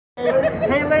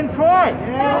Caitlin Troy.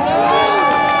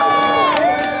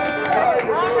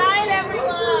 All right,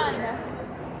 everyone.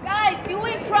 Guys, do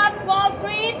we trust Wall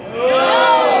Street?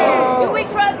 No. Do we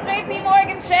trust JP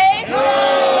Morgan Chase? No.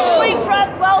 Do we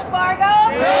trust Wells Fargo?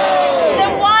 No.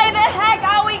 Then why the heck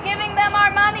are we giving them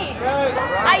our money?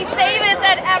 I say this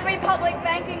at every public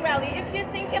banking rally. If you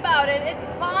think about it, it's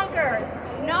bonkers.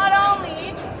 Not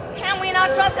only can we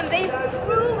not trust them, they've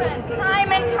proven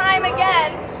time and time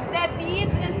again that these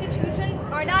institutions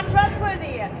are not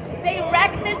trustworthy. They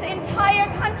wreck this entire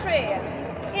country.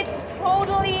 It's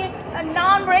totally a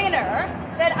non-brainer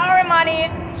that our money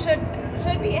should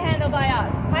be handled by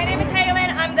us. My name is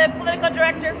Halen. I'm the political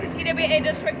director for CWA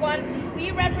District 1.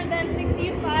 We represent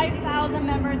 65,000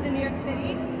 members in New York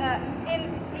City,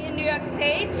 in New York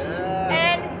State.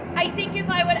 And I think if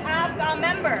I would ask our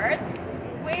members,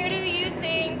 where do you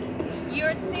think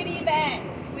your city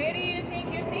banks, where do you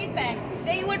think your state banks,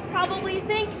 they would probably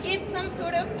think it's some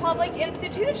sort of public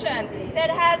institution that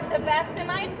has the best in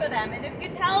mind for them. And if you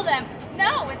tell them,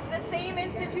 no, it's the same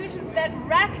institutions that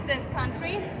wreck this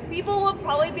country, people will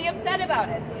probably be upset about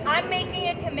it. I'm making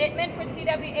a commitment for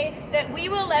CWA that we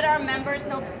will let our members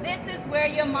know this is where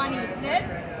your money sits.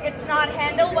 It's not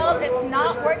handled well, it's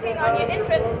not working on your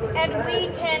interest, and we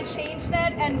can change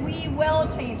that, and we will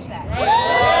change that.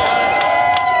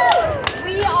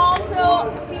 We also,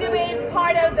 CWA is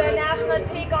part of the National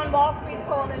Take on Wall Street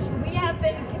Coalition. We have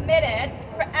been committed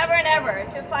forever and ever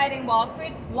to fighting Wall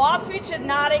Street. Wall Street should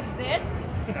not exist,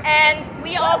 and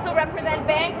we also represent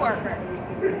bank workers.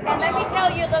 And let me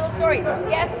tell you a little story.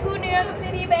 Guess who New York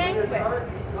City banks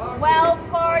with? Wells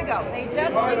Fargo. They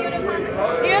just renewed a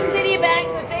contract. New York City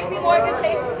banks with JP Morgan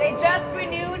Chase. They just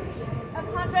renewed a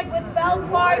contract with Wells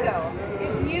Fargo.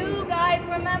 If you guys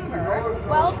remember,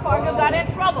 Wells Fargo got in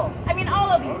trouble. I mean, all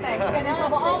of these banks get in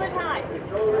trouble all the time.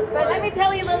 But let me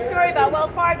tell you a little story about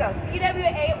Wells Fargo.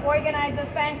 CWA organizes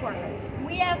bank workers.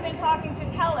 We have been talking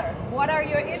to tellers. What are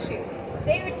your issues?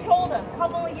 They told us a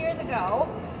couple of years ago,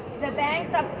 the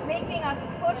banks are making us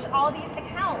push all these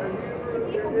accounts to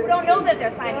people who don't know that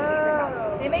they're signing these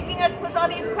accounts. They're making us push all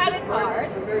these credit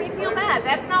cards. We feel bad.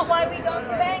 That's not why we go to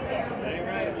banking.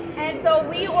 And so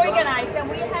we organized, and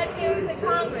we had hearings in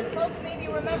Congress. Folks maybe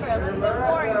remember Elizabeth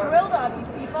Warren grilled all these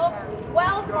people.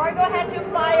 Wells Fargo had to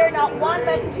fire not one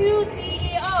but two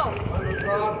CEOs.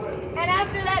 And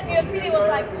after that, New York City was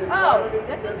like, oh,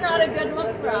 this is not a good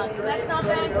look for us. Let's not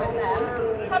bank with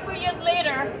them. A couple years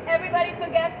later, everybody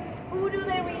forgets, who do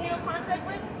they renew a contract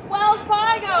with? Wells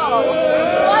Fargo!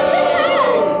 What the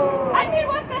heck? I mean,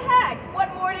 what the heck?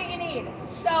 What more do you need?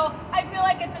 So I feel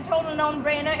like it's a total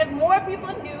non-brainer. If more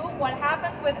people knew what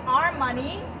happens with our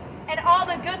money and all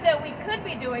the good that we could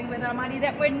be doing with our money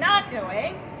that we're not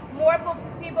doing, more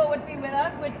people would be with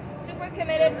us. We're super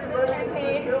committed to this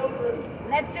campaign.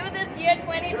 Let's do this year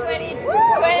 2020, 2022.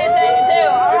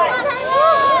 All right.